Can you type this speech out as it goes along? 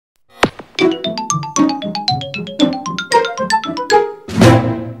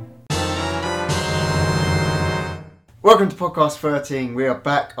Welcome to podcast 13. We are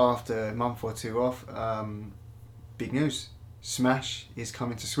back after a month or two off. Big news. Smash is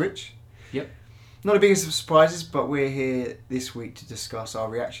coming to Switch. Yep. Not the biggest of surprises, but we're here this week to discuss our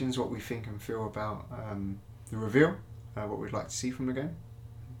reactions, what we think and feel about the reveal, what we'd like to see from the game.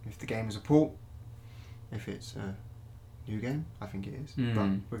 If the game is a port, if it's a new game, I think it is, but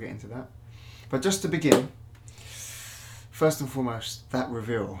we'll get into that. But just to begin, first and foremost, that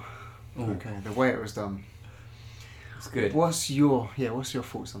reveal. Ooh. Okay, the way it was done. It's good. What's your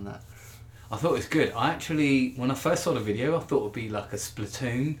thoughts on that? I thought it was good. I actually, when I first saw the video, I thought it would be like a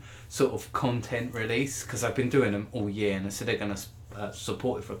Splatoon sort of content release, because I've been doing them all year and they said they're going to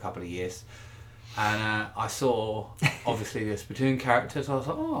support it for a couple of years. And I saw, obviously, the Splatoon characters. I was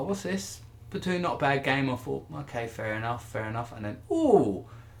like, oh, what's this? Splatoon, not a bad game. I thought, okay, fair enough. And then, ooh,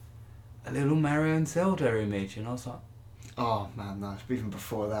 a little Mario and Zelda image. And I was like, oh man, no! Even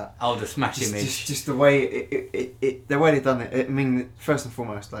before that, oh, the Smash image. Just the way the way they've done it. I mean, first and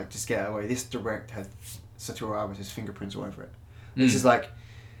foremost, like, just get it away. This direct had Satoru Iwata's fingerprints all over it. This is like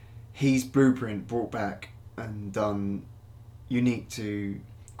his blueprint brought back and done unique to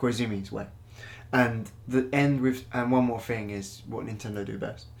Koizumi's way. And the end with, and one more thing is what Nintendo do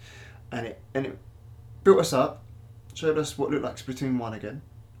best, and it built us up, showed us what looked like Splatoon 1 again.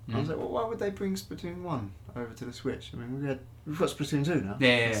 I was like, well, why would they bring Splatoon 1 over to the Switch? I mean, we've got Splatoon 2 now.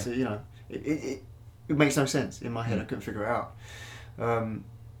 Yeah. So, you know, it makes no sense in my head. I couldn't figure it out.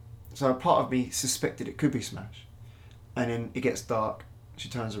 So a part of me suspected it could be Smash. And then it gets dark, she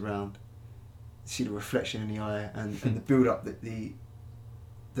turns around, see the reflection in the eye, and the build-up, that the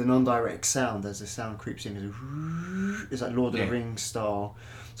non-direct sound as the sound creeps in. It's like Lord of the Rings style,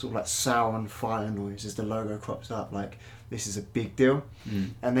 sort of like Sauron fire noise as the logo crops up. Like, this is a big deal,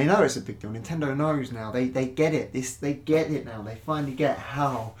 and they know it's a big deal. Nintendo knows now. They get it. They get it now. They finally get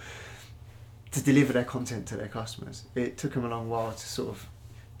how to deliver their content to their customers. It took them a long while to sort of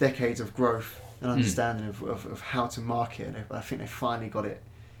decades of growth and understanding of how to market, and I think they finally got it.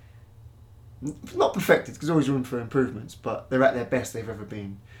 Not perfected, because there's always room for improvements, but they're at their best they've ever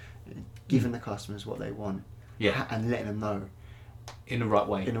been, giving the customers what they want, and letting them know. In the right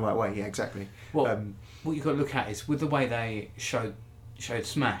way. In the right way, yeah, exactly. Well, what you've got to look at is with the way they showed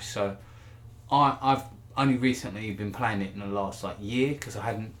Smash. So I've only recently been playing it in the last year, because I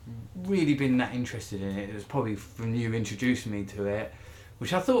hadn't really been that interested in it. It was probably from you introducing me to it,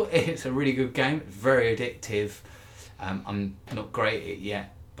 which I thought it's a really good game. It's very addictive. I'm not great at it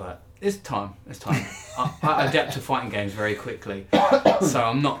yet, but it's time. I adapt to fighting games very quickly, so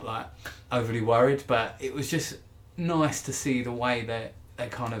I'm not overly worried. But it was just nice to see the way that they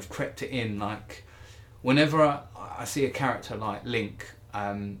kind of crept it in. Like, whenever I see a character like Link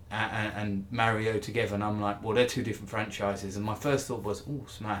and Mario together, and I'm like, well, they're two different franchises, and my first thought was, oh,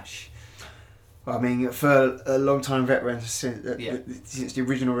 Smash. I mean, for a long time veteran, since the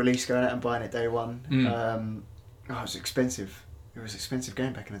original release, going out and buying it day one, it was expensive. It was an expensive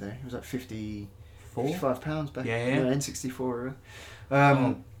game back in the day. It was like £55 back. N64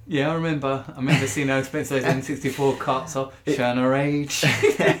 era. Yeah, I remember seeing how expensive those N64 carts are. Shana Rage.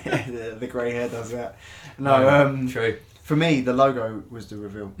 The grey hair does that. No, true. For me, the logo was the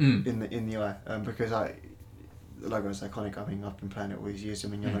reveal in the eye, because the logo is iconic. I mean, I've been playing it all these years. I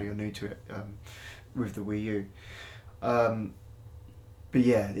mean, I know you're new to it with the Wii U. But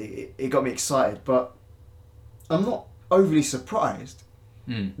yeah, it got me excited. But I'm not overly surprised.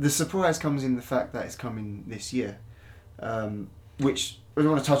 The surprise comes in the fact that it's coming this year, which I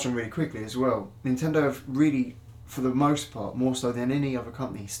want to touch on really quickly as well. Nintendo have really, for the most part, more so than any other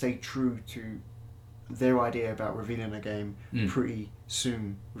company, stayed true to their idea about revealing a game pretty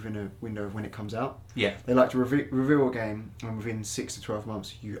soon within a window of when it comes out. Yeah. They like to reveal a game, and within 6 to 12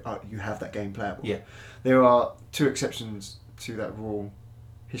 months you have that game playable. Yeah. There are two exceptions to that rule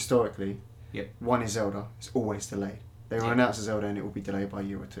historically. Yep. One is Zelda. It's always delayed. They will announce a Zelda and it will be delayed by a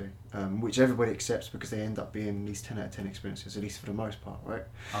year or two, which everybody accepts because they end up being these 10 out of 10 experiences, at least for the most part, right?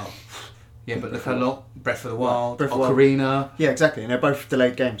 Oh. Yeah, but look at Breath of the Wild, Ocarina. Yeah, exactly, and they're both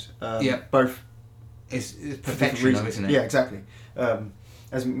delayed games. Both. It's perfection, though, isn't it? Yeah, exactly.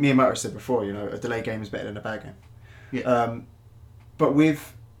 As Miyamoto said before, a delayed game is better than a bad game. Yeah. But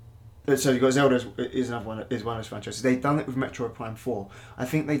with... So you've got Zelda is one of those franchises. They've done it with Metroid Prime 4. I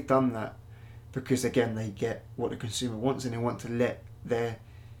think they've done that because, again, they get what the consumer wants, and they want to let their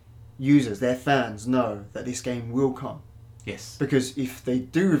users, their fans, know that this game will come. Yes. Because if they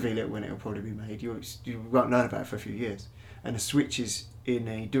do reveal it when it will probably be made, you won't learn about it for a few years. And the Switch is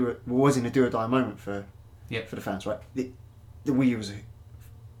was in a do or die moment for the fans, right? The Wii U was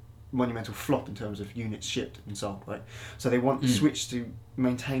monumental flop in terms of units shipped and sold, right? So they want the Switch to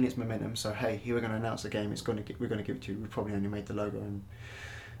maintain its momentum. So hey, here we're going to announce the game. We're going to give it to you. We probably only made the logo and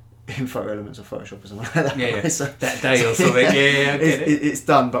info elements of Photoshop or something like that. Yeah, right? yeah. So, That day or something. Yeah, I get it. It's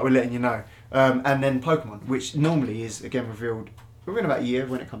done, but we're letting you know. And then Pokemon, which normally is again revealed within about a year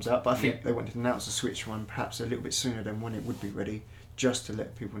when it comes out, but I think they wanted to announce the Switch one perhaps a little bit sooner than when it would be ready, just to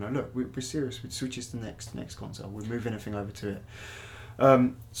let people know, look, we're serious. Switch is the next console. We're moving everything over to it.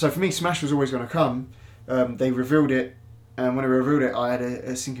 So for me, Smash was always going to come. They revealed it, and when they revealed it, I had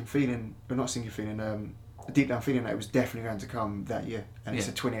a sinking feeling, or not sinking feeling, a deep down feeling that it was definitely going to come that year. And it's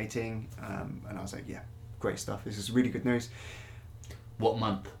a 2018, and I was like, yeah, great stuff. This is really good news. What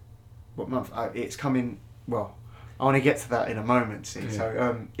month? What month? It's coming, well, I want to get to that in a moment, see. Yeah.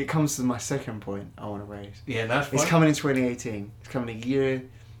 So it comes to my second point I want to raise. Yeah, that's fine. It's coming in 2018. It's coming a year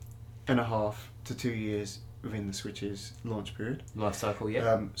and a half to 2 years within the Switch's launch period. Life cycle,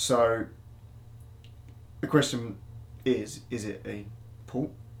 yeah. So the question is it a port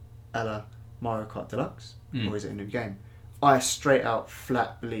a la Mario Kart Deluxe, or is it a new game? I straight out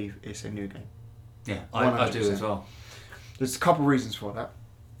flat believe it's a new game. Yeah, I do 100%. as well. There's a couple of reasons for that.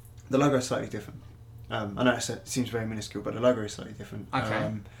 The logo is slightly different. I know it seems very minuscule, but the logo is slightly different.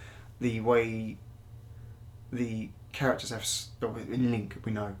 Okay. The way the characters have in Link,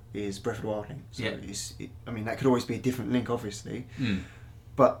 we know, is Breath of the Wild Link. So I mean, that could always be a different Link, obviously.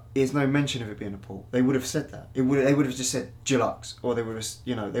 But there's no mention of it being a port. They would have said that. They would have just said Deluxe, or they would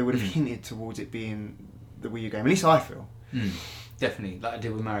have, they would have hinted towards it being the Wii U game. At least I feel. Definitely, like I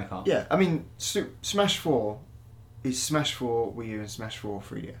did with Mario Kart. Yeah, I mean, Smash 4 is Smash 4 Wii U and Smash 4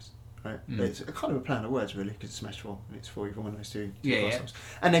 3DS. Right? It's a kind of a play on the words, really, because it's Smash 4 and it's for either one of those two consoles.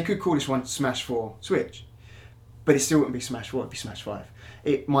 And they could call this one Smash 4 Switch, but it still wouldn't be Smash 4, it'd be Smash 5.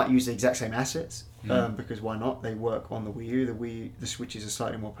 It might use the exact same assets, because why not? They work on the Wii U. The Switch is a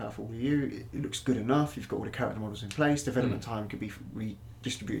slightly more powerful Wii U. It looks good enough. You've got all the character models in place. Development time could be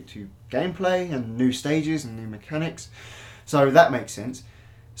redistributed to gameplay and new stages and new mechanics. So that makes sense.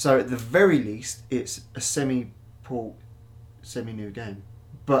 So at the very least, it's a semi-port, semi-new game.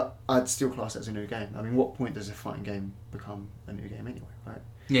 But I'd still class it as a new game. I mean, what point does a fighting game become a new game anyway, right?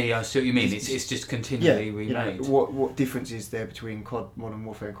 Yeah, I see what you mean. It's just continually remade. What difference is there between COD Modern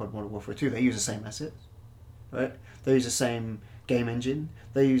Warfare and COD Modern Warfare 2? They use the same assets, right? They use the same game engine.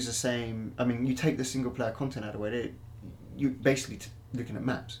 They use the same... I mean, you take the single-player content out of it, you're basically looking at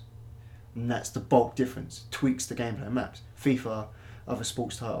maps. And that's the bulk difference. Tweaks the gameplay of maps. FIFA, other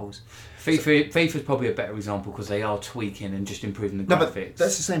sports titles. FIFA's probably a better example because they are tweaking and just improving the graphics. But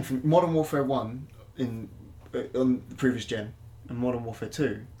that's the same from Modern Warfare 1 on the previous gen and Modern Warfare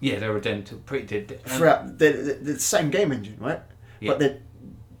 2. Yeah, they're identical. Throughout, they're the same game engine, right? Yeah. But they're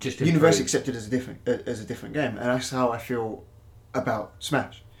just universally accepted as a different game, and that's how I feel about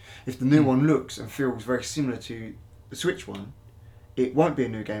Smash. If the new one looks and feels very similar to the Switch one, it won't be a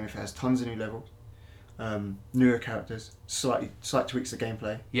new game if it has tons of new levels, newer characters, slight tweaks to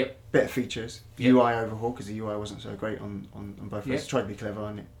gameplay, better features, UI overhaul because the UI wasn't so great on both of us. Tried to be clever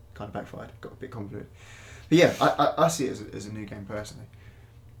and it kind of backfired, got a bit convoluted. But yeah, I see it as a new game personally.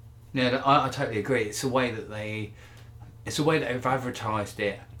 Yeah, I totally agree. It's the way that they've advertised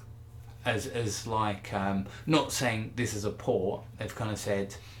it as like not saying this is a port. They've kind of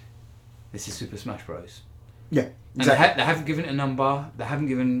said this is Super Smash Bros. Yeah, exactly. And they haven't given it a number. They haven't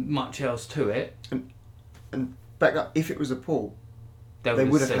given much else to it. And back up, if it was a port, they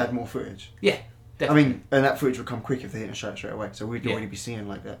would have had more footage. Yeah, definitely. I mean, and that footage would come quick if they didn't show it straight away. So we'd already be seeing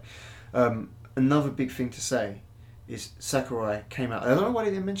like that. Another big thing to say is Sakurai came out. I don't know why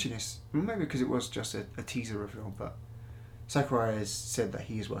they didn't mention this. Maybe because it was just a teaser reveal, but Sakurai has said that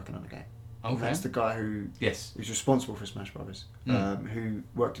he is working on a game. Okay. And that's the guy who is responsible for Smash Brothers, who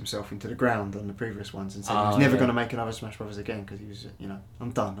worked himself into the ground on the previous ones and said he was never going to make another Smash Brothers again because he was,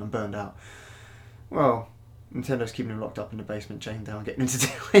 I'm done, I'm burned out. Well, Nintendo's keeping him locked up in the basement, chained down, getting him to do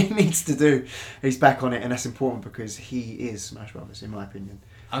what he needs to do. He's back on it, and that's important because he is Smash Brothers, in my opinion.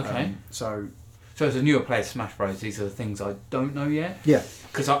 Okay. So as a newer player to Smash Bros, these are the things I don't know yet. Yeah.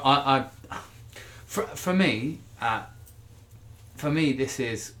 Because for me, this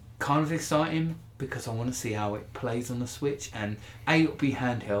is kind of exciting because I want to see how it plays on the Switch, and it'll be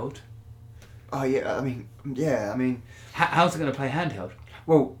handheld. Oh yeah, I mean, how's it going to play handheld?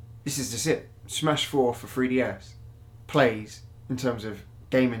 Well, this is just it. Smash 4 for 3DS plays in terms of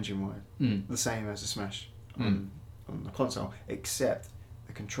game engine wise the same as a Smash on the console, except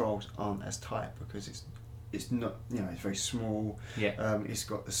the controls aren't as tight because it's not, it's very small. Yeah. It's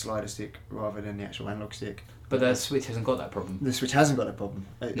got the slider stick rather than the actual analog stick. But the Switch hasn't got that problem. The Switch hasn't got that problem.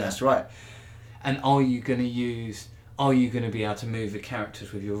 That's right. And are you going to use are you going to be able to move the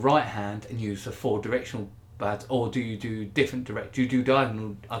characters with your right hand and use the 4 directional pads, or do you do different do you do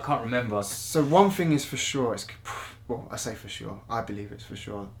diagonal? I can't remember. So one thing is for sure, well, I say for sure, I believe it's for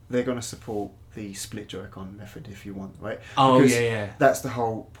sure, they're going to support the split Joy-Con method if you want, right? Oh, because yeah. that's the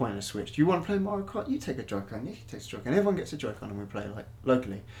whole point of the Switch. Do you want to play Mario Kart? You take a Joy-Con, you take a Joy-Con. Everyone gets a Joy-Con and we play like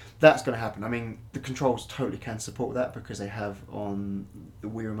locally. That's going to happen. I mean, the controls totally can support that because they have on the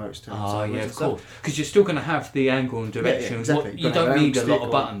Wii remotes to Oh, yeah, of course. Because you're still going to have the angle and direction. Yeah, exactly. You don't need a lot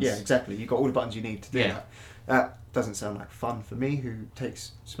of buttons. Yeah, exactly. You've got all the buttons you need to do that. That doesn't sound like fun for me, who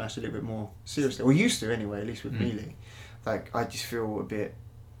takes Smash a little bit more seriously. Or used to anyway, at least with Melee. Like, I just feel a bit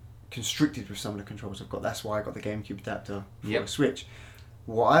constricted with some of the controls I've got. That's why I got the GameCube adapter for the Switch.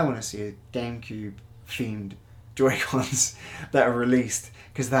 What I want to see are GameCube themed Joy-Cons that are released,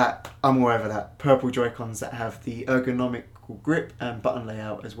 because that, I'm aware of that, purple Joy-Cons that have the ergonomical grip and button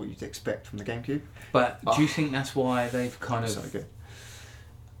layout as what you'd expect from the GameCube. But do you think that's why they've kind of... So good.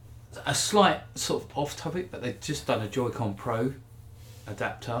 A slight sort of off topic, but they've just done a Joy-Con Pro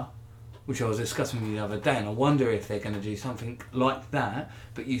adapter, which I was discussing with you the other day, and I wonder if they're going to do something like that,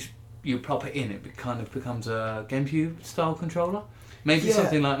 but you plop it in, it kind of becomes a GameCube style controller, maybe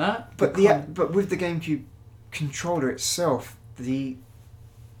something like that. But but with the GameCube controller itself, the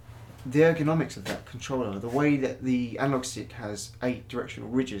ergonomics of that controller, the way that the analog stick has 8 directional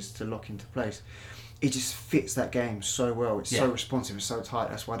ridges to lock into place, it just fits that game so well. It's so responsive and so tight.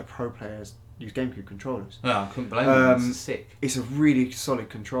 That's why the pro players use GameCube controllers. Oh, I couldn't blame them. It's sick. It's a really solid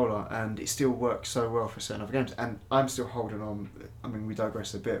controller, and it still works so well for certain other games. And I'm still holding on. I mean, we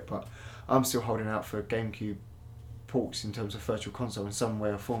digress a bit, but I'm still holding out for GameCube ports in terms of Virtual Console in some way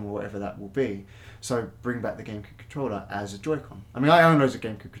or form, or whatever that will be. So bring back the GameCube controller as a Joy-Con. I mean, I own loads of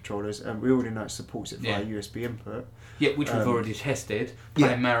GameCube controllers, and we already know it supports it via USB input. Yeah, which we've already tested.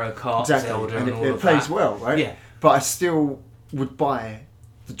 Playing Mario Kart, Zelda, and all it of plays that. well, right? Yeah. But I still would buy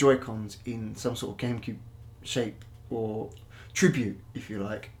the Joy-Cons in some sort of GameCube shape, or tribute, if you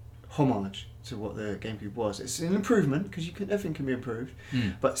like, homage to what the GameCube was. It's an improvement, because everything can be improved,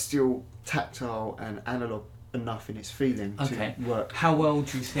 but still tactile and analog enough in its feeling to work. How well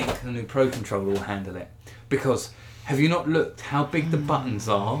do you think the new Pro Controller will handle it? Because have you not looked how big the buttons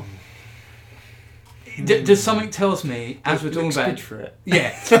are? Does something tells me, as we're talking about... Good for it.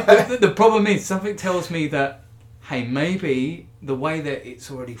 Yeah. the problem is, something tells me that, hey, maybe the way that it's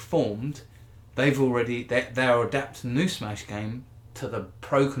already formed, they're adapting the new Smash game to the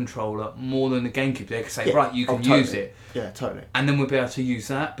Pro Controller more than the GameCube. They can say, right, you can use it. Yeah, totally. And then we'll be able to use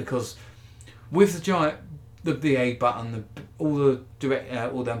that, because with the giant... The A button, all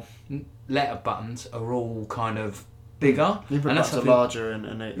the letter buttons are all kind of bigger. The input buttons are larger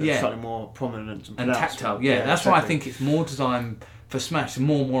and they're slightly more prominent and tactile. Yeah, that's why I think it's more designed for Smash. The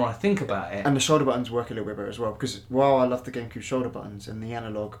more and more I think about it. And the shoulder buttons work a little bit better as well, because while I love the GameCube shoulder buttons and the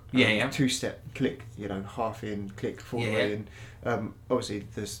analog 2-step click, half in, click, full way in, obviously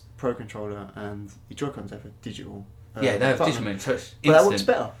this Pro Controller and the Joy-Cons have a digital they have digital, so it's instant. But that works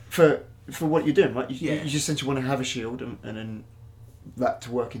better for what you're doing, right? You just essentially want to have a shield and then that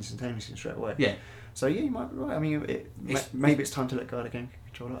to work instantaneously straight away. Yeah. So yeah, you might be right. I mean, maybe it's time to let go of the GameCube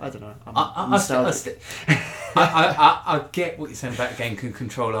controller. I don't know. I get what you're saying about GameCube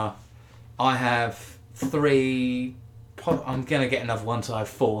controller. I have 3. I'm gonna get another one, so I have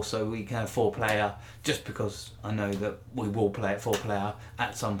 4, so we can have 4-player. Just because I know that we will play it 4-player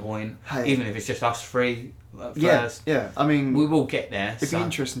at some point, even if it's just us 3 first. Yeah. I mean, we will get there. It'd be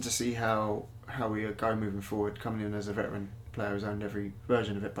interesting to see how we go moving forward. Coming in as a veteran player who's owned every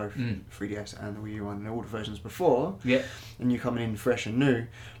version of it, both 3DS and the Wii U and all the versions before. Yeah. And you coming in fresh and new,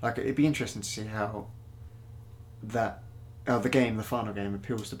 like it'd be interesting to see how that. The final game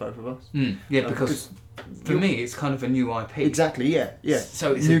appeals to both of us. Yeah, because for me, it's kind of a new IP. Exactly, yeah.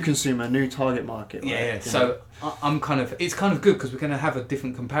 So it's new consumer, new target market. Right? Yeah. So it's kind of good because we're going to have a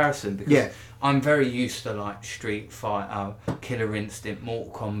different comparison. Because I'm very used to like Street Fighter, Killer Instinct,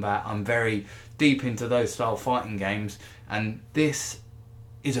 Mortal Kombat. I'm very deep into those style fighting games, and this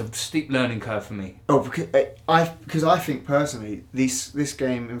is a steep learning curve for me. Oh, because I think personally, this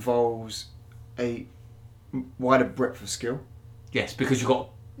game involves a wider breadth of skill. Yes, because you've got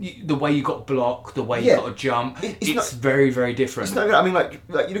the way you got to block, the way you got to jump. It's very, very different. It's not good. I mean, like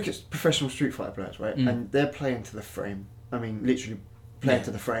you look at professional Street Fighter players, right? And they're playing to the frame. I mean, literally playing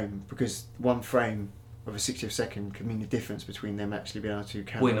to the frame, because one frame of a 60th second can mean the difference between them actually being able to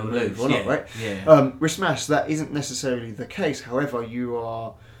win or lose, or not, right? Yeah. With Smash, that isn't necessarily the case. However, you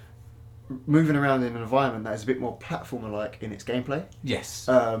are moving around in an environment that is a bit more platformer-like in its gameplay. Yes.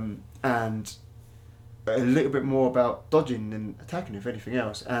 And a little bit more about dodging than attacking, if anything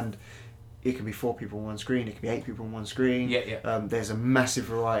else. And it can be 4 people on one screen, it can be 8 people on one screen. There's a massive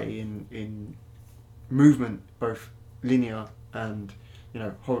variety in movement, both linear and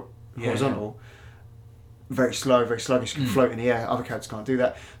horizontal. Very slow, very sluggish, can float in the air. Other characters can't do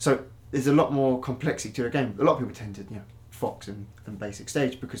that. So there's a lot more complexity to a game. A lot of people tend to Fox and basic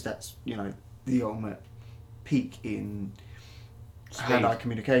stage because that's the ultimate peak in hand-eye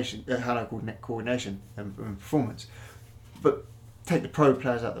communication, hand-eye coordination and performance. But take the pro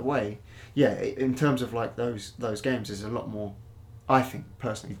players out of the way. Yeah, in terms of like those games, there's a lot more, I think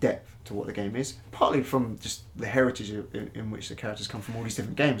personally, depth to what the game is. Partly from just the heritage in which the characters come from, all these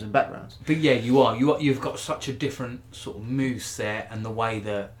different games and backgrounds. But yeah, you've got such a different sort of moveset and the way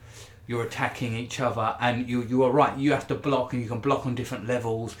that you're attacking each other, and you are right. You have to block, and you can block on different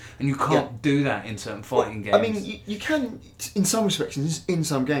levels, and you can't do that in certain fighting games. I mean, you can in some respects in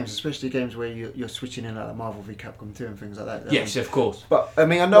some games, especially games where you're switching in like Marvel v Capcom 2 and things like that. Yes, of course. But I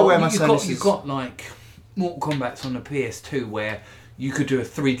mean, I know where my you've got like Mortal Kombat's on the PS2 where you could do a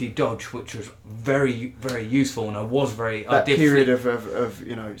 3D dodge, which was very, very useful, and I was very that period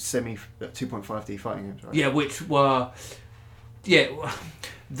of semi 2.5D fighting games, right? Yeah, which were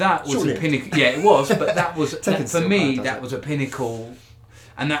that was a pinnacle. Yeah, it was, but that was for me. That was a pinnacle,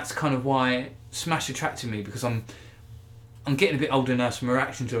 and that's kind of why Smash attracted me, because I'm getting a bit older now, so my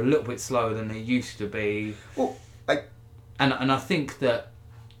reactions are a little bit slower than they used to be. Well, and I think that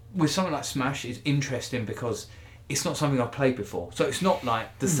with something like Smash, it's interesting because it's not something I've played before, so it's not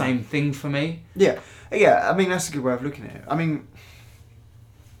like the same thing for me. Yeah. I mean, that's a good way of looking at it. I mean,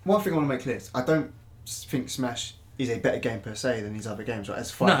 one thing I want to make clear is I don't think Smash is a better game per se than these other games, right?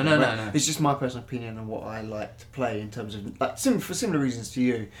 As fighting, no. It's just my personal opinion on what I like to play in terms of for similar reasons to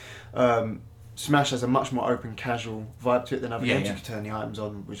you. Smash has a much more open, casual vibe to it than other games. You can turn the items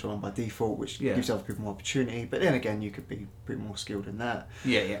on, which are on by default, which gives other people more opportunity. But then again, you could be pretty more skilled in that.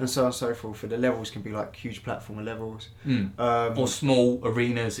 And so on and so forth. For the levels can be like huge platformer levels. Or small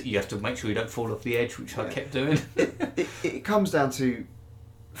arenas that you have to make sure you don't fall off the edge, which I kept doing. It comes down to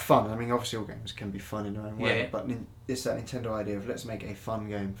fun. I mean, obviously all games can be fun in their own way, but it's that Nintendo idea of let's make a fun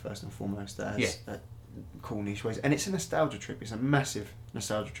game first and foremost that has cool niche ways, and it's a nostalgia trip. It's a massive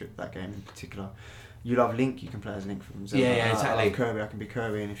nostalgia trip, that game in particular. You love Link, you can play as Link from Zelda. Exactly. I love Kirby, I can be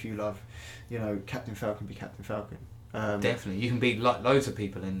Kirby, and if you love Captain Falcon, be Captain Falcon. Definitely, you can be like loads of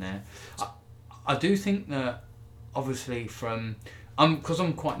people in there. I do think that obviously because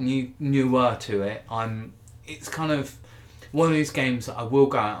I'm quite newer to it, it's kind of one of these games that I will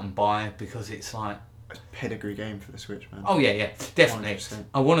go out and buy because it's like a pedigree game for the Switch, man. Oh yeah, definitely. 100%.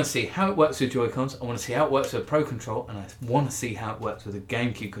 I want to see how it works with Joy-Cons, I want to see how it works with a Pro Control, and I want to see how it works with a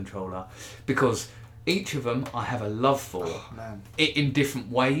GameCube controller, because each of them I have a love for in different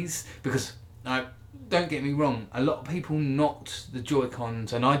ways. Because don't get me wrong, a lot of people knocked the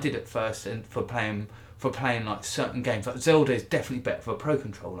Joy-Cons, and I did at first, and for playing like certain games, like Zelda is definitely better for a Pro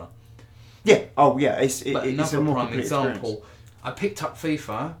Controller. Yeah. Oh yeah. It's another a more prime example. Experience. I picked up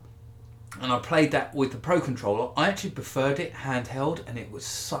FIFA, and I played that with the Pro Controller. I actually preferred it handheld, and it was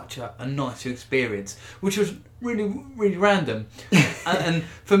such a nicer experience, which was really, really random. and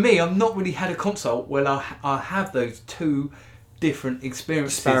for me, I've not really had a console where I have those two different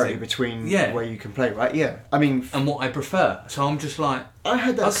experiences. Disparity between where you can play, right? Yeah. I mean, and what I prefer. So I'm just like, I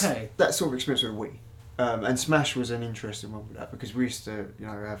had that sort of experience with Wii, and Smash was an interesting one with that, because we used to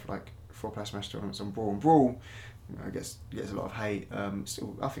have like 4-player Smash tournaments on Brawl, and Brawl gets a lot of hate.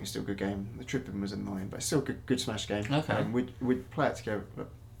 Still, I think it's still a good game. The tripping was annoying, but it's still a good Smash game. Okay. We'd play it together.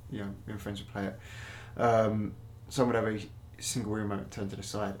 Me and friends would play it. Someone would have a single remote turned to the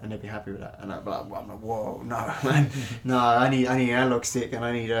side, and they'd be happy with that. And I'd be like, whoa, no, man, no, I need an analog stick, and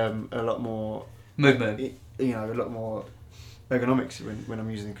I need a lot more movement. A lot more ergonomics when I'm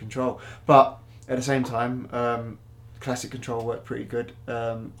using the control. But at the same time, classic control worked pretty good.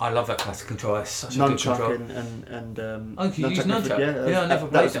 I love that classic control. It's such a good control. and you use nunchuck? Yeah, I never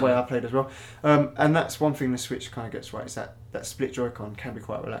played that's the way I played as well. And that's one thing the Switch kind of gets right, is that split Joy-Con can be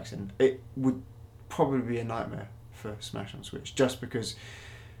quite relaxing. It would probably be a nightmare for Smash on Switch, just because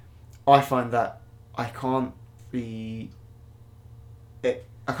I find that I can't be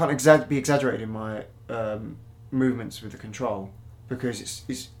exaggerating my movements with the control, because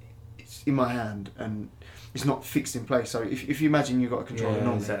it's in my hand and it's not fixed in place. So if you imagine you've got a controller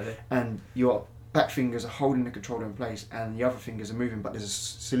normally, and your back fingers are holding the controller in place and the other fingers are moving, but there's a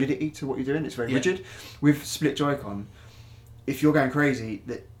solidity to what you're doing, it's very rigid. With split Joy-Con, if you're going crazy,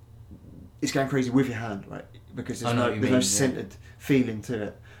 it's going crazy with your hand, right? Because there's no centered feeling to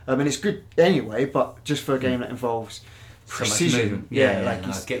it. And it's good anyway, but just for a game that involves precision, I get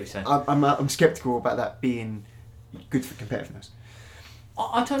what you're saying. I'm skeptical about that being good for competitiveness.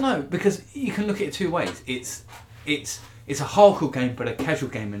 I don't know, because you can look at it two ways. It's a hardcore game, but a casual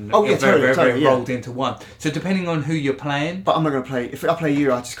game, and Oh, yeah, totally, yeah. rolled into one. So depending on who you're playing, But I'm not going to play. If I play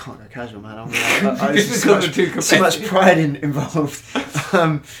you, I just can't go casual, man. Just because they're too so much competitive. pride involved.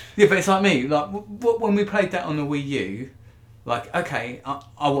 Yeah, but it's like me. Like when we played that on the Wii U, like okay,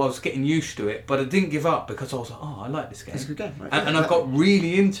 I was getting used to it, but I didn't give up because I was like, oh, I like this game. It's a good game, right? And I got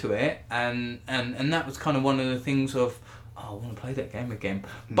really into it, and that was kind of one of the things of, oh, I want to play that game again,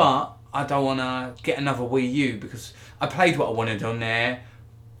 but I don't want to get another Wii U because I played what I wanted on there,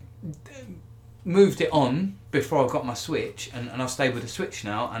 moved it on before I got my Switch, and I stayed with the Switch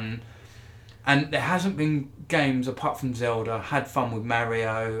now, and there hasn't been games apart from Zelda. Had fun with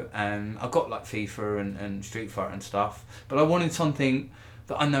Mario, and I got like FIFA and Street Fighter and stuff, but I wanted something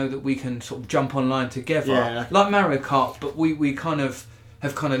that I know that we can sort of jump online together, Yeah. like Mario Kart, but we kind of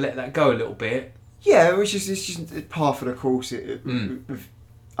have kind of let that go a little bit. Yeah, which is it's just par for the course with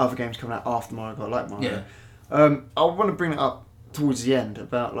other games coming out after Mario Kart, like Mario. Yeah. I want to bring it up towards the end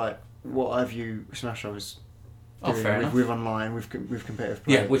about like what I view Smash Bros. Fair enough. With online, with competitive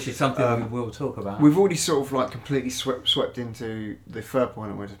play. Yeah, which is something we will talk about. We've already sort of like completely swept into the third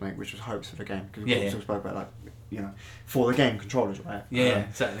point I wanted to make, which was hopes for the game, because we also spoke about like for the game controllers, right? Yeah,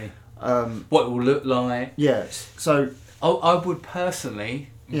 exactly. What What it will look like. Yeah. So. I would personally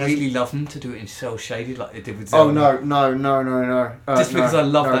really love them to do it in cell shaded like they did with Oh Zelda. no! Just because I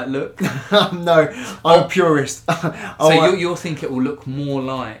love that look. No, I'm a purist. So you'll think it will look more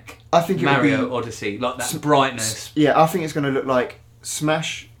like I think Mario it'll be, Odyssey, like that brightness. Yeah, I think it's going to look like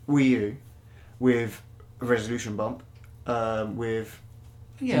Smash Wii U with a resolution bump, with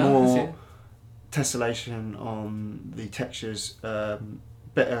more tessellation on the textures,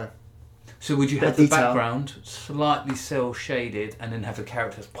 better. So would you have the background slightly cell shaded and then have the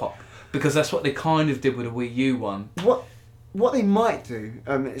characters pop? Because that's what they kind of did with the Wii U one. What they might do,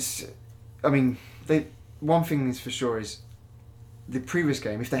 one thing is for sure is the previous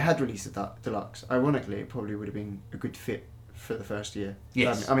game, if they had released the deluxe, ironically, it probably would have been a good fit for the first year.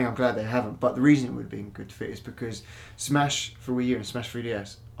 Yes. I'm glad they haven't, but the reason it would have been a good fit is because Smash for Wii U and Smash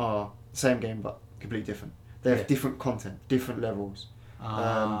 3DS are the same game but completely different. They have different content, different levels.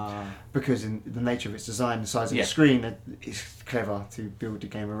 Because in the nature of its design, the size of the screen, it's clever to build a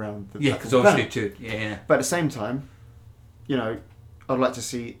game around the because obviously But at the same time, I'd like to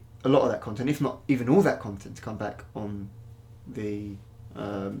see a lot of that content, if not even all that content, to come back on the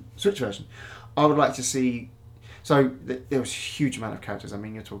Switch version. I would like to see. So there was a huge amount of characters. I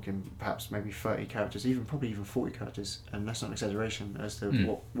mean, you're talking perhaps maybe 30 characters, probably even 40 characters, and that's not an exaggeration as to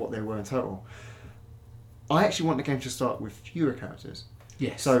what they were in total. I actually want the game to start with fewer characters.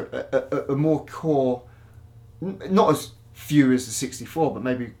 Yes. So a more core, not as few as the 64, but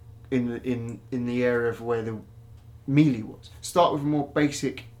maybe in the area of where the Melee was. Start with a more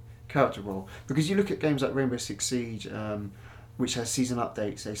basic character role, because you look at games like Rainbow Six Siege, which has season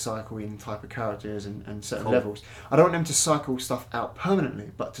updates. They cycle in type of characters and certain levels. I don't want them to cycle stuff out permanently,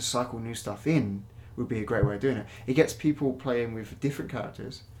 but to cycle new stuff in would be a great way of doing it. It gets people playing with different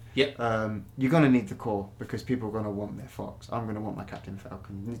characters. Yep. You're going to need the core because people are going to want their Fox. I'm going to want my Captain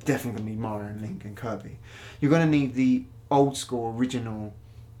Falcon. You're definitely going to need Mario and Link and Kirby. You're going to need the old school original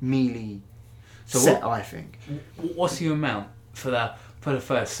Melee set, I think. What's the amount for the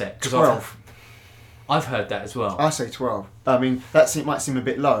first set? 12. I've heard that as well. I say 12. I mean, it might seem a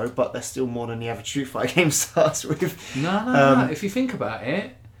bit low, but that's still more than the average Street Fighter game starts with. No. If you think about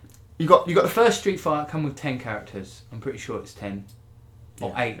it, you got the first Street Fighter come with 10 characters. I'm pretty sure it's 10.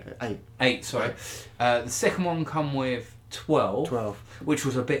 Or 8. 8, sorry. The second one come with 12. Which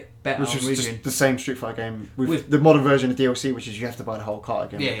was a bit better. Which was just the same Street Fighter game with the modern version of DLC, which is you have to buy the whole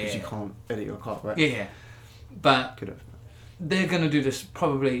cart again because you can't edit your cart, right? Yeah. But they're going to do this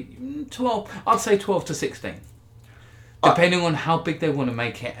probably 12. I'd say 12 to 16. Depending on how big they want to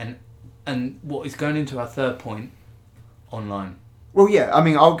make it and what is going into our third point, online. Well, yeah. I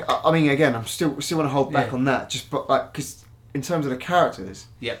mean, again, I'm still want to hold back on that, because in terms of the characters,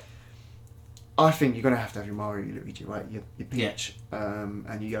 I think you're going to have your Mario, your Luigi, right? Your Peach,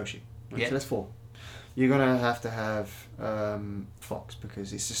 and your Yoshi. Right? So that's 4. You're going to have Fox,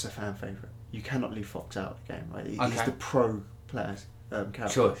 because it's just a fan favourite. You cannot leave Fox out of the game, right? He's the pro player's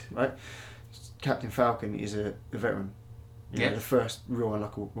character, right? Captain Falcon is a veteran. The first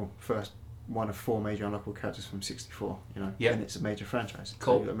real first one of 4 major unlockable characters from 64, and it's a major franchise.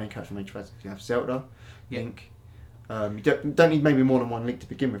 Cool. So you've got a main character from major franchise. You have Zelda, Link. You don't need maybe more than one Link to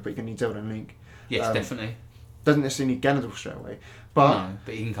begin with, but you're going to need Zelda and Link. Yes, definitely. Doesn't necessarily need Ganondorf straight away. But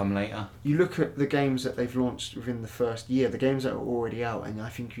he can come later. You look at the games that they've launched within the first year, the games that are already out, and I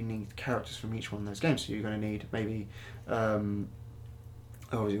think you need characters from each one of those games. So you're going to need maybe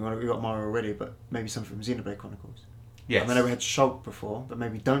obviously we got Mario already, but maybe something from Xenoblade Chronicles. Yes. I know we had Shulk before, but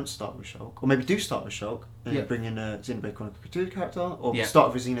maybe don't start with Shulk, or maybe do start with Shulk and bring in a Xenoblade Chronicles 2 character, or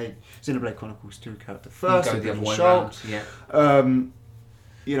start with Xenoblade Chronicles 2 character first, and and go the bring other in way Shulk. around.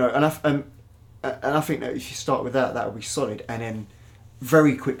 You know, and I think that if you start with that would be solid, and then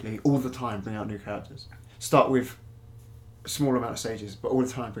very quickly, all the time, bring out new characters. Start with a small amount of stages, but all the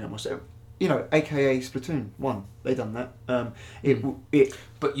time bring out more. So, you know, AKA Splatoon 1, they done that.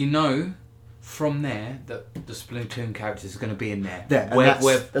 But you know, from there, that the Splatoon characters are going to be in there. There, and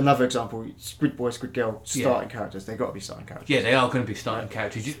that's another example. Squid Boy, Squid Girl, starting characters. They've got to be starting characters. Yeah, they are going to be starting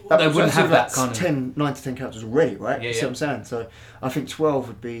characters. They wouldn't have that kind of... 9 to 10 characters already, right? Yeah, you see what I'm saying? So I think 12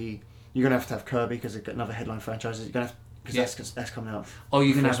 would be... You're going to have Kirby because they've got another headline franchise. You're going to have... Because that's coming out. Oh,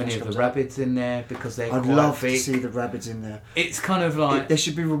 you can have any of the Rabbids in there because they're I'd quite love big. to see the Rabbids in there. It's kind of like... They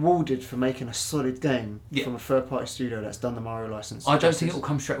should be rewarded for making a solid game from a third-party studio that's done the Mario license. I don't think it will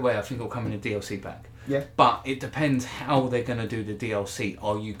come straight away. I think it will come in a DLC pack. Yeah. But it depends how they're going to do the DLC.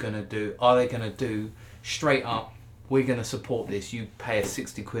 Are they going to do straight up, we're going to support this, you pay us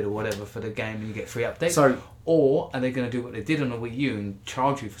 60 quid or whatever for the game and you get free updates? Or are they going to do what they did on the Wii U and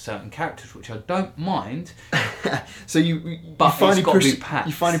charge you for certain characters, which I don't mind. So you finally pushed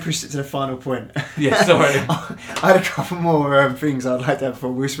it to the final point. Yeah, sorry. I had a couple more things I'd like to have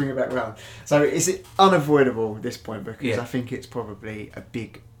before we'll swing it back round. So is it unavoidable at this point? Because I think it's probably a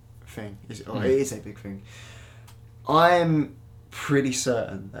big thing. It is a big thing. I'm pretty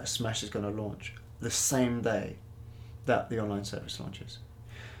certain that Smash is going to launch the same day that the online service launches.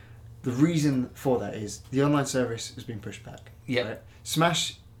 The reason for that is the online service has been pushed back. Yeah. Right?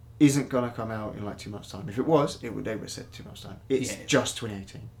 Smash isn't going to come out in like 2 months' time. If it was, they would have said 2 months' time. It's just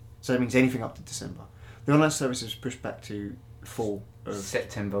 2018. So that means anything up to December. The online service is pushed back to fall of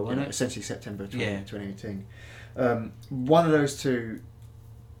September, wasn't it? Essentially September 2018. One of those two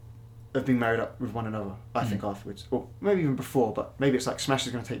have been married up with one another, I think, afterwards. Or maybe even before, but maybe it's like Smash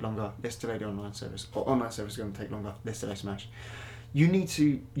is going to take longer, let's delay the online service. Or online service is going to take longer, let's delay Smash.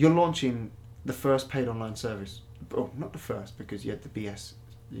 You're launching the first paid online service. Oh, not the first, because you had the BS,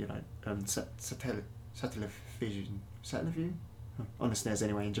 Satellaview? On the SNES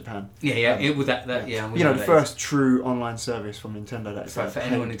anyway, in Japan. It was that. The first true online service from Nintendo. That's for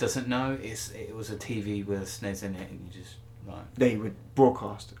anyone who doesn't know, it was a TV with a SNES in it, and you just they would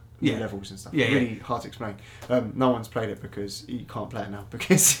broadcast levels and stuff. Really hard to explain. No one's played it because you can't play it now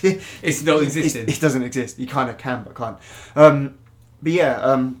because it's not existing. It doesn't exist. You kind of can but can't.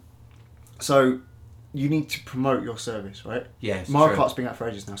 So you need to promote your service, right? Yeah. Mario Kart's been out for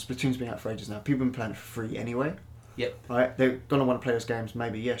ages now. Splatoon's been out for ages now. People have been playing it for free anyway. Yep. Right? They're gonna want to play those games.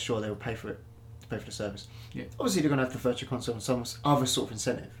 Maybe they will pay for it to pay for the service. Yeah. Obviously, they're gonna have the virtual console and some other sort of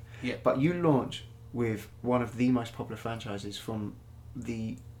incentive. Yeah. But you launch with one of the most popular franchises from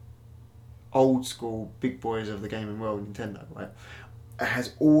the old school big boys of the gaming world, Nintendo, right? It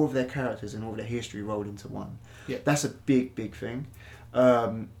has all of their characters and all of their history rolled into one. Yeah. That's a big, big thing.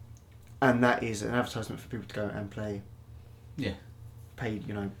 And that is an advertisement for people to go and play. Yeah. Paid,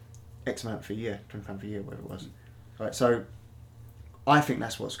 X amount for a year, £20 for a year, whatever it was. Right. So, I think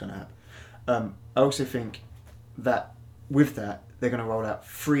that's what's going to happen. I also think that with that, they're going to roll out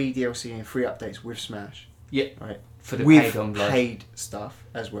free DLC and free updates with Smash. Yeah. Right. For the with paid paid stuff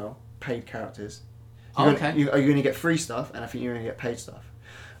as well, paid characters. You're you're going to get free stuff, and I think you're going to get paid stuff.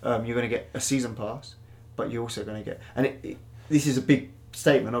 You're going to get a season pass, but you're also going to get... And this is a big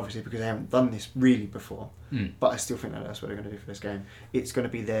statement, obviously, because they haven't done this really before. But I still think that's what they're going to do for this game. It's going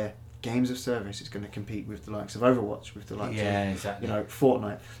to be their games of service. It's going to compete with the likes of Overwatch, with the likes of exactly.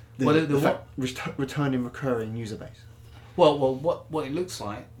 Fortnite. Returning recurring user base. Well, what it looks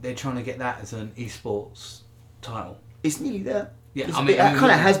like, they're trying to get that as an esports title. It's nearly there. Yeah, it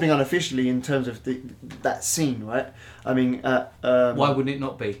kind of has been unofficially in terms of that scene, right? I mean, why wouldn't it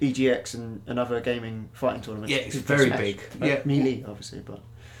not be? EGX and other gaming fighting tournaments. Yeah, it's very big. Yeah, Melee, obviously, but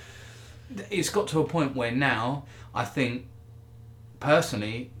it's got to a point where now I think,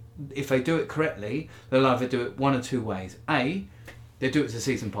 personally, if they do it correctly, they'll either do it one or two ways. A, they do it as a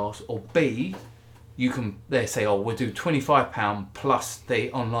season pass, or B, they say, we'll do £25 plus the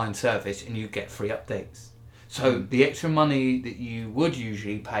online service, and you get free updates. So the extra money that you would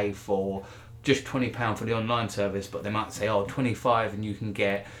usually pay for just £20 for the online service, but they might say, $25 and you can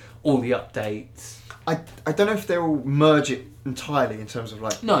get all the updates. I don't know if they'll merge it entirely in terms of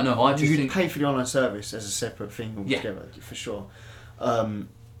like... No, I just think... pay for the online service as a separate thing altogether, for sure. But,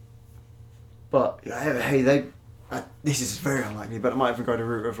 hey, this is very unlikely, but it might even go the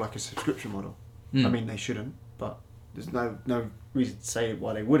route of like a subscription model. I mean, they shouldn't, but there's no reason to say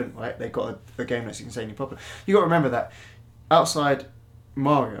why they wouldn't, right? They've got a game that's insanely popular. You've got to remember that outside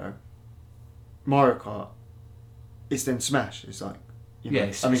Mario Kart, it's then Smash. It's like, you know, Yeah,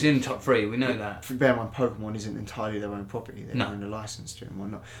 it's in the top 3. We know that. Bear in mind, Pokemon isn't entirely their own property. They No. own a license to it and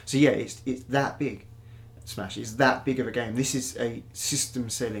whatnot. So yeah, it's that big. Smash. It's that big of a game. This is a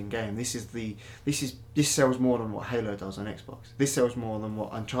system-selling game. This sells more than what Halo does on Xbox. This sells more than what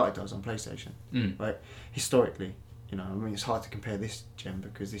Uncharted does on PlayStation. Right? Historically, you know, I mean, it's hard to compare this gen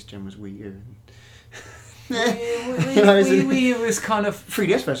because this gen was Wii U. And Wii U was kind of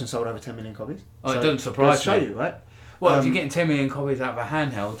 3DS version sold over 10 million copies. Oh, So it doesn't surprise show me. you, right? Well, if you're getting 10 million copies out of a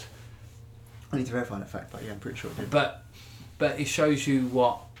handheld, I need to verify that fact, but yeah, I'm pretty sure it did. but it shows you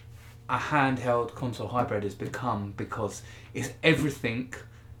what a handheld console hybrid has become, because it's everything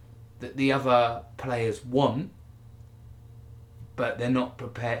that the other players want, but they're not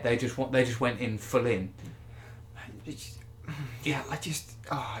prepared. They just went in full in. Yeah, just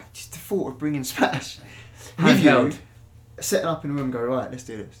the thought of bringing Smash with Handheld. you, setting up in a room, and go, right, let's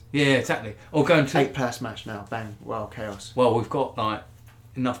do this. Yeah, exactly. Or going to 8-player Smash now, bang, wow, chaos. Well, we've got like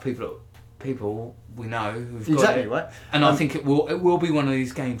enough people we know who've got Exactly, it, right? and I think it will be one of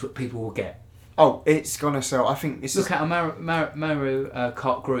these games that people will get. Oh, it's gonna sell. I think it's Look at a Mario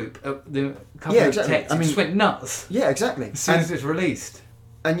Kart group. The couple of exactly. texts just went nuts Yeah, exactly. as soon as it's released.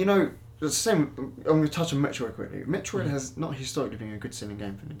 And you know, it's the same. I'm going to touch on Metroid quickly. Metroid has not historically been a good selling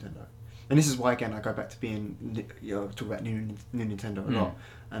game for Nintendo, and this is why again I go back to being, you know, talk about new Nintendo a lot,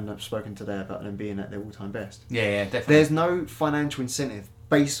 and I've spoken today about them being at their all-time best. Yeah, definitely. There's no financial incentive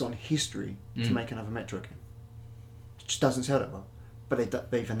based on history to make another Metroid game. It just doesn't sell that well, but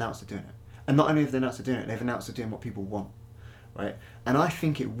they've announced they're doing it, and not only have they announced they're doing it, they've announced they're doing what people want, right? And I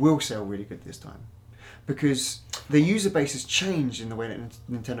think it will sell really good this time, because the user base has changed in the way that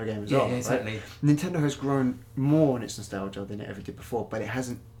Nintendo games are. Yeah, exactly. Right? Nintendo has grown more in its nostalgia than it ever did before, but it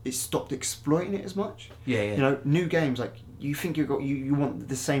hasn't. It's stopped exploiting it as much. Yeah. You know, new games, like you think you want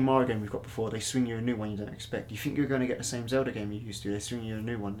the same Mario game we've got before. They swing you a new one you don't expect. You think you're going to get the same Zelda game you used to. They swing you a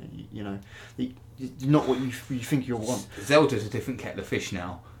new one. You know, not what you think you'll want. Zelda's a different kettle of fish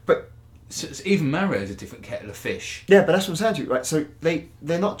now. But even Mario's a different kettle of fish. yeah, but that's what I'm saying to you, right? So they're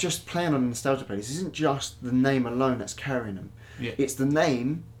not just playing on nostalgia play. This isn't just the name alone that's carrying them. Yeah. It's the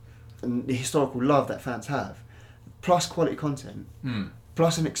name and the historical love that fans have, plus quality content,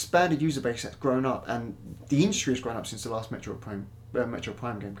 plus an expanded user base that's grown up, and the industry has grown up since the last Metro Prime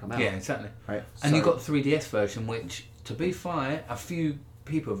game come out. Yeah, exactly. Right. And you've got the 3DS version, which, to be fair, a few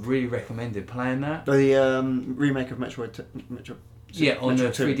people have really recommended playing that. the remake of Metro. Yeah, on the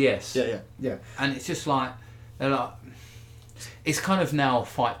Metro 2. 3DS. Yeah. And it's just like, they're like, it's kind of now a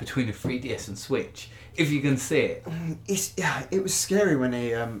fight between the 3DS and Switch, if you can see it. It was scary when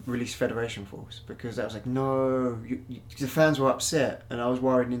they released Federation Force, because I was like, no, the fans were upset, and I was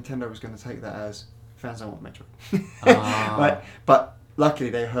worried Nintendo was going to take that as fans don't want Metro. Right? But luckily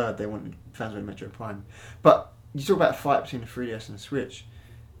they heard fans wanted Metro Prime. But you talk about a fight between the 3DS and the Switch.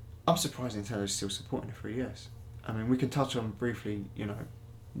 I'm surprised Nintendo's still supporting the 3DS. I mean, we can touch on briefly, you know,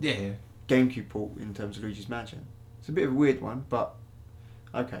 Yeah. GameCube port in terms of Luigi's Mansion. It's a bit of a weird one, but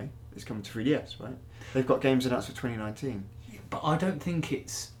okay, it's coming to 3DS, right? They've got games announced for 2019. But I don't think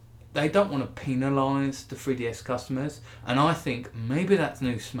they don't want to penalise the 3DS customers, and I think maybe that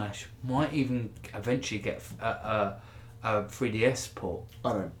new Smash might even eventually get a 3DS port.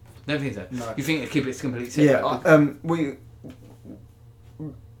 I don't. Don't think so? No. You think they keep it complete separate? Yeah,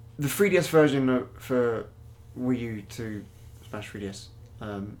 the 3DS version for Wii U to Smash 3DS,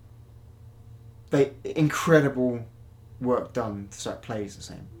 incredible work done so it plays the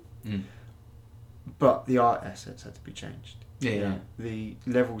same. But the art assets had to be changed. Yeah. The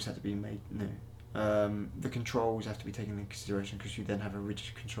levels had to be made new. The controls have to be taken into consideration, because you then have a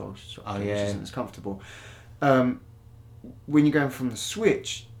rigid control structure, which isn't as comfortable. When you're going from the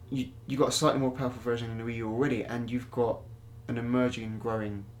Switch, you got a slightly more powerful version in the Wii U already, and you've got an emerging,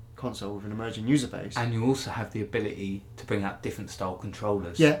 growing console with an emerging user base. And you also have the ability to bring out different style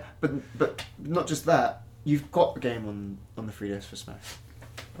controllers. Yeah, but not just that. You've got the game on the 3DS for Smash,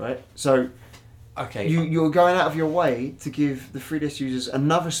 right? So okay, you're going out of your way to give the 3DS users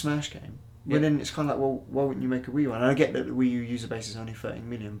another Smash game. Yeah. But then it's kind of like, well, why wouldn't you make a Wii one? And I get that the Wii U user base is only 13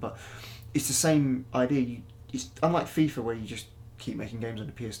 million, but it's the same idea. It's unlike FIFA, where you just keep making games on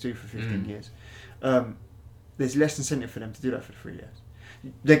the PS2 for 15 years. There's less incentive for them to do that for the 3DS.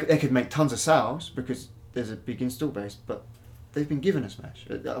 They could make tons of sales because there's a big install base, but they've been given a Smash.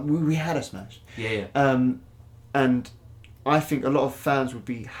 We had a Smash. Yeah. And I think a lot of fans would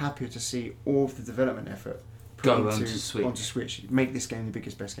be happier to see all of the development effort go onto Switch. Onto Switch. Make this game the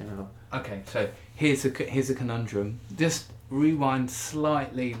biggest, best game ever. Okay, so here's a conundrum. Just rewind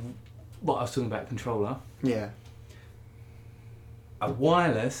slightly what I was talking about controller. Yeah. a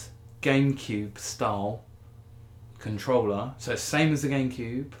wireless GameCube style controller, so same as the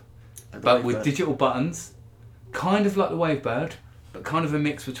GameCube, but with digital buttons, kind of like the Wavebird, but kind of a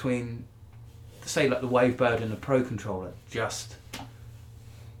mix between, say, like the Wavebird and the Pro controller, just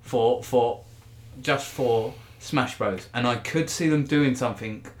for Smash Bros. And I could see them doing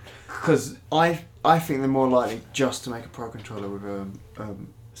something, because I think they're more likely just to make a Pro controller with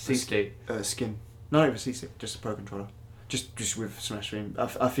C-stick. Skin. Not even C-stick, just a Pro controller. Just with Smash Stream.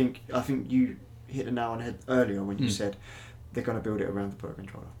 I think you hit the nail on the head earlier when you said they're going to build it around the Pro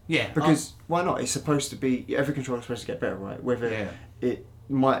controller. Yeah. Because why not? It's supposed to be, every controller's supposed to get better, right?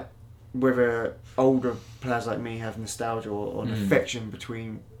 Whether older players like me have nostalgia or an affection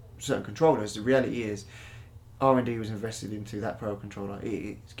between certain controllers, the reality is R&D was invested into that Pro controller.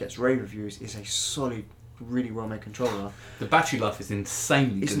 It gets rave reviews. It's a solid, really well made controller. The battery life is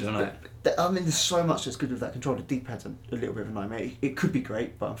insanely good on it. I mean, there's so much that's good with that controller. The D-pad's a little bit of a nightmare. It could be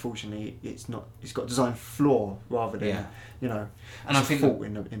great, but unfortunately, it's not. It's got design flaw rather than and I think fault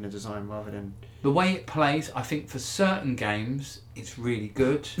in the design rather than the way it plays. I think for certain games, it's really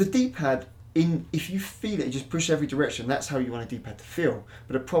good. The D-pad, if you feel it, you just push every direction. That's how you want a D-pad to feel.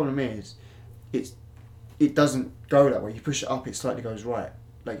 But the problem is, it doesn't go that way. You push it up, it slightly goes right.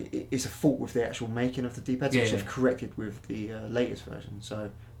 Like it's a fault with the actual making of the D-pads, which they've corrected with the latest version.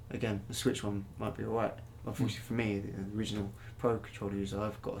 So again, the Switch one might be alright. Unfortunately for me, the original Pro controller user,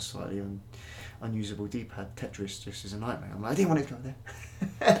 I've got a slightly unusable D-pad. Tetris just is a nightmare. I'm like, I didn't want it to go there.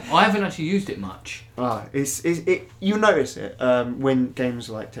 I haven't actually used it much. You notice it when games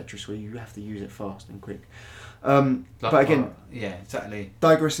like Tetris where you have to use it fast and quick. But again, yeah, exactly.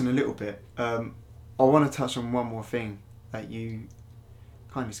 Digressing a little bit, I want to touch on one more thing that you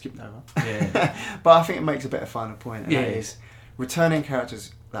kindly skipped over. Yeah. But I think it makes a better final point, and that is returning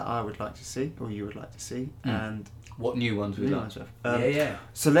characters that I would like to see, or you would like to see, and what new ones we like.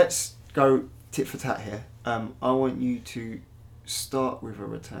 So let's go tit for tat here. I want you to start with a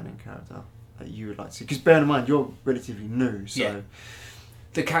returning character that you would like to see, because bear in mind you're relatively new, so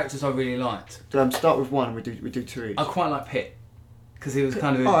the characters I really liked. Start with one. We do two each. I quite like Pit, because he was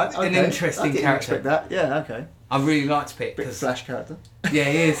kind of an interesting character. Expect that. Yeah, okay. I really liked Pit. Bit Flash character. Yeah,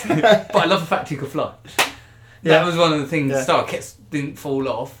 he is. But I love the fact he could fly. That was one of the things. Star Kits didn't fall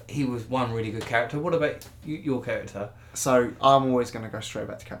off. He was one really good character. What about your character? So I'm always going to go straight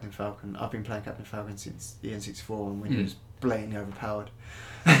back to Captain Falcon. I've been playing Captain Falcon since the N64 and when he was blatantly overpowered.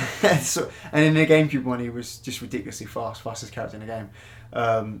 And in the GameCube one, he was just ridiculously fastest character in the game.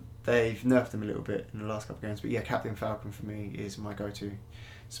 They've nerfed him a little bit in the last couple of games, but yeah, Captain Falcon for me is my go-to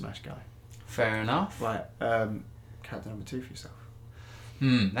Smash guy. Fair enough. Right, character number 2 for yourself.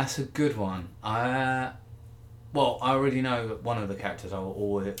 That's a good one. Well, I already know that one of the characters I will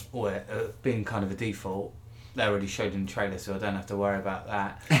always being kind of a default. They already showed in the trailer, so I don't have to worry about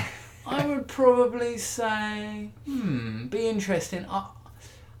that. I would probably say, be interesting. I'm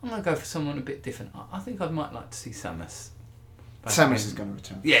going to go for someone a bit different. I think I might like to see Samus. Samus is going to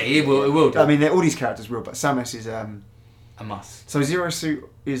return. Yeah, he will do. I mean, all these characters will, but Samus is... a must. So Zero Suit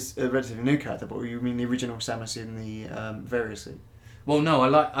is a relatively new character, but you mean the original Samus in the Various Suit? Well, no, I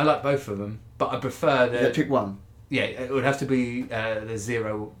like both of them, but I prefer the... Pick one. Yeah, it would have to be the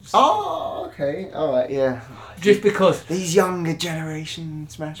Zero. Oh, okay, all right, yeah. Just because these younger generation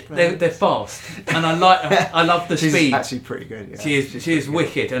Smash players, they're fast, and I love the speed. She's actually pretty good. Yeah. She is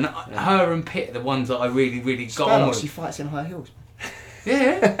wicked, and her and Pit are the ones that I really got on with. She fights in high heels.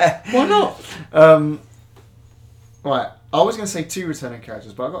 Yeah, why not? Right, I was going to say 2 returning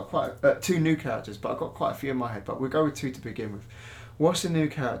characters, but I got 2 new characters, but I got quite a few in my head. But we'll go with 2 to begin with. What's a new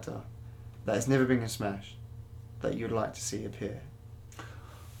character that has never been in Smash that you'd like to see appear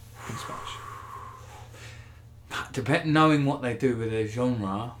in Smash? Knowing what they do with the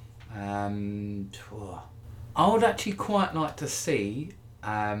genre, I would actually quite like to see.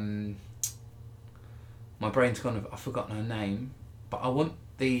 My brain's gone. I've forgotten her name, but I want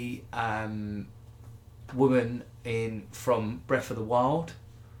the woman from Breath of the Wild.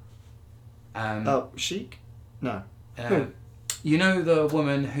 Sheik? No. Who? You know the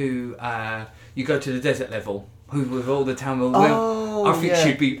woman who you go to the desert level, who with all the town. I think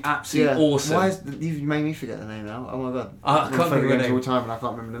she'd be absolutely awesome. You've made me forget the name now. Oh my god! I can't remember the name all the time, and I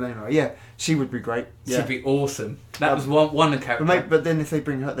can't remember the name. Right? Yeah, she would be great. Yeah. She'd be awesome. That was one character. But then if they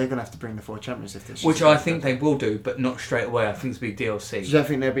bring her, they're gonna have to bring the 4 champions if this. Which I think they will do, but not straight away. I think it's be DLC. So you don't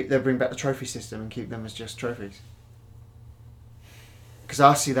think they'll bring back the trophy system and keep them as just trophies? Because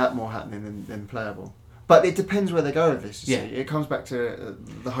I see that more happening than playable. But it depends where they go with this. Yeah. See. It comes back to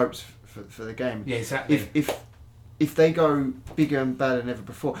the hopes for the game. Yeah, exactly. If they go bigger and badder than ever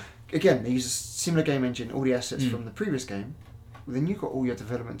before, again, they use a similar game engine, all the assets from the previous game, well, then you've got all your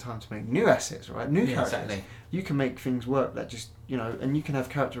development time to make new assets, right? New characters. Exactly. You can make things work that just, and you can have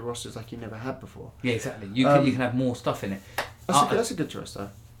character rosters like you never had before. Yeah, exactly. You can have more stuff in it. That's a good choice, though.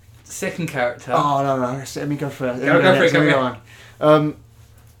 Second character. Oh, no. Let me go first. Go for it. Go on.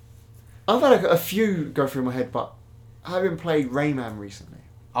 I've had a few go through my head, but I haven't played Rayman recently.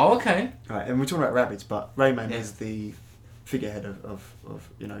 Oh, okay. Right, and we're talking about Rabbids, but Rayman is the figurehead of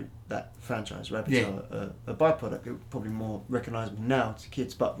that franchise. Rabbids are a byproduct, probably more recognisable now to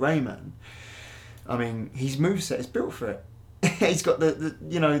kids. But Rayman, I mean, his moveset is built for it. He's got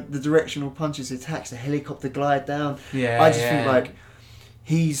the directional punches, the attacks, the helicopter glide down. Yeah, I just think like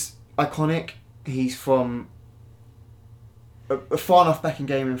he's iconic. He's from a far enough back in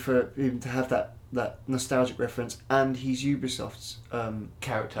gaming for him to have that nostalgic reference, and he's Ubisoft's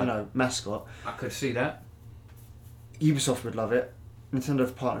character, mascot. I could see that. Ubisoft would love it. Nintendo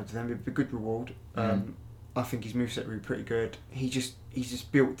have partnered with them. It'd be a good reward. I think his moveset would be pretty good. He's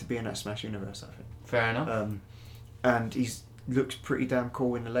just built to be in that Smash universe, I think. Fair enough. And he's looks pretty damn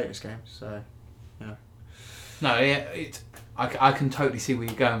cool in the latest games. So, No, yeah, I can totally see where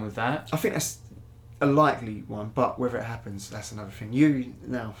you're going with that. I think that's a likely one, but whether it happens, that's another thing. You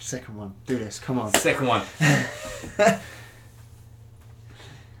now, second one. Do this. Come on. Second one.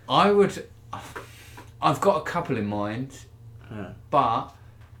 I've got a couple in mind, but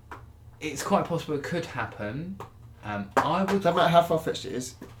it's quite possible it could happen. I would. Doesn't matter how far fetched it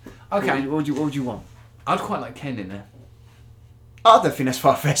is. Okay. What would you want? I'd quite like Ken in there. I don't think that's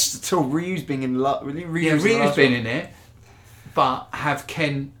far fetched at all. Ryu's being in Ryu's been in it, but have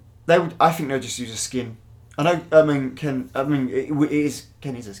Ken. I think they'll just use a skin. Ken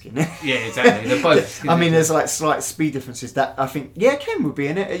is a skin. Yeah, exactly. They're both. There's like slight speed differences that I think. Yeah, Ken would be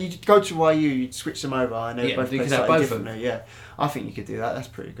in it. You'd go to Ryu, you'd switch them over, and they both play slightly differently. Yeah, I think you could do that. That's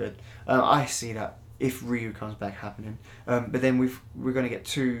pretty good. I see that if Ryu comes back happening. But then we're going to get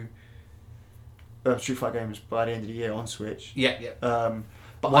 2 Street Fighter games by the end of the year on Switch. Yeah.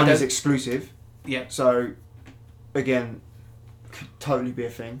 But one is exclusive. Yeah. So, again, could totally be a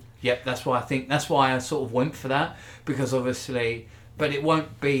thing. Yep, that's why I sort of went for that, because obviously, but it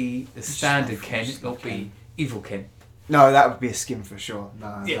won't be the standard Ken, it'll be Evil Ken. No, that would be a skin for sure.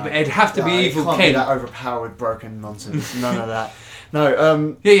 No, but it'd have to be Evil Ken. Ken. Be that overpowered, broken nonsense. None of that.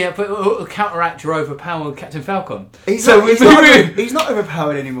 No. But it'll counteract your overpowered Captain Falcon. He's not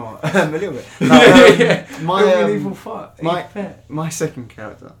overpowered anymore. A little bit. No, my second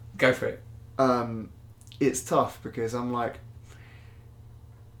character. Go for it. It's tough because I'm like,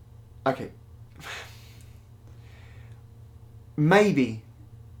 okay, maybe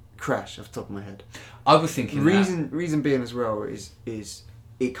Crash off the top of my head. I was thinking reason being as well is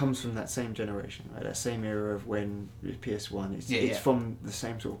it comes from that same generation, right? That same era of when PS1. It's from the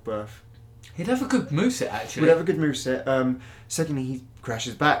same sort of birth. He'd have a good moveset, actually. He'd have a good moveset. Secondly, he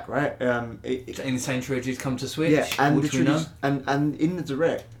crashes back, right? In the same trilogy's come to Switch. Yeah, and the trilogy, and in the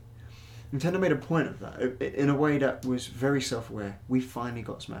Direct, Nintendo made a point of that in a way that was very self-aware. We finally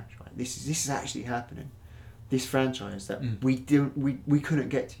got Smash, right? This is actually happening. This franchise that we couldn't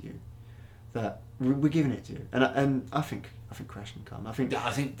get to you, that we're giving it to you, and I think Crash can come. I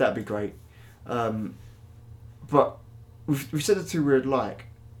think that'd be great. But we've said the 2 we'd like.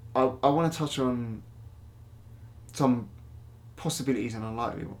 I want to touch on some possibilities and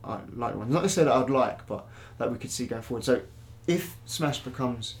unlikely ones. Not necessarily that I'd like, but that we could see going forward. So, if Smash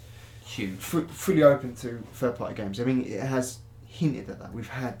becomes huge, fully open to third-party games, I mean, it has hinted at that. We've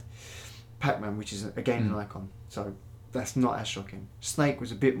had Pac-Man, which is a gaming icon, so that's not as shocking. Snake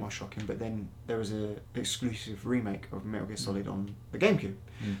was a bit more shocking, but then there was an exclusive remake of Metal Gear Solid on the GameCube,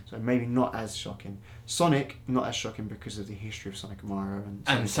 so maybe not as shocking. Sonic, not as shocking because of the history of Sonic and Mario.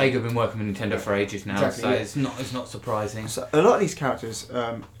 And Sega have been working with Nintendo for ages now, exactly, so it's not surprising. So a lot of these characters,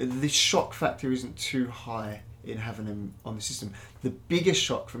 the shock factor isn't too high in having them on the system. The biggest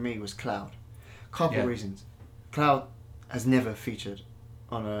shock for me was Cloud. Couple of reasons. Cloud has never featured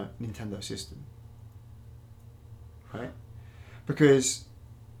on a Nintendo system. Right? Because...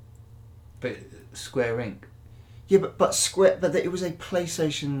 But Square Inc. Yeah, but Square... But it was a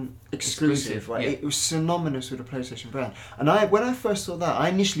PlayStation exclusive, right? Yeah. It was synonymous with a PlayStation brand. And when I first saw that, I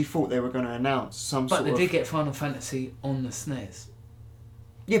initially thought they were going to announce some sort of... But they did get Final Fantasy on the SNES.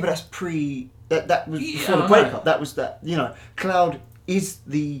 Yeah, but that's That was before the breakup. That was that... Cloud is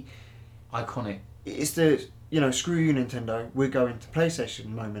the... Iconic. It's the... screw you, Nintendo. We're going to PlayStation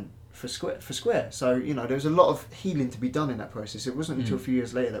moment for Square. So, there was a lot of healing to be done in that process. It wasn't until a few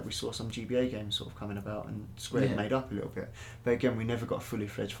years later that we saw some GBA games sort of coming about and Square made up a little bit. But again, we never got a fully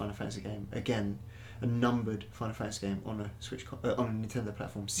fledged Final Fantasy game. Again, a numbered Final Fantasy game on a Switch on a Nintendo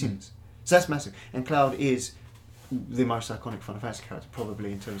platform since. So that's massive. And Cloud is the most iconic Final Fantasy character,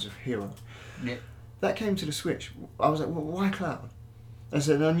 probably in terms of hero. Yeah. That came to the Switch. I was like, well, why Cloud? That's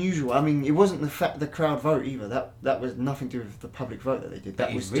an unusual. I mean, it wasn't the crowd vote either. That was nothing to do with the public vote that they did. That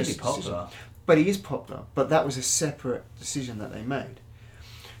But was he's really just a decision. popular. But he is popular. But that was a separate decision that they made.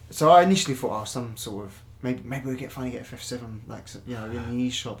 So I initially thought, some sort of maybe we finally get FF7 like in the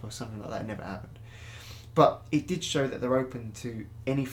eShop or something like that. It never happened. But it did show that they're open to any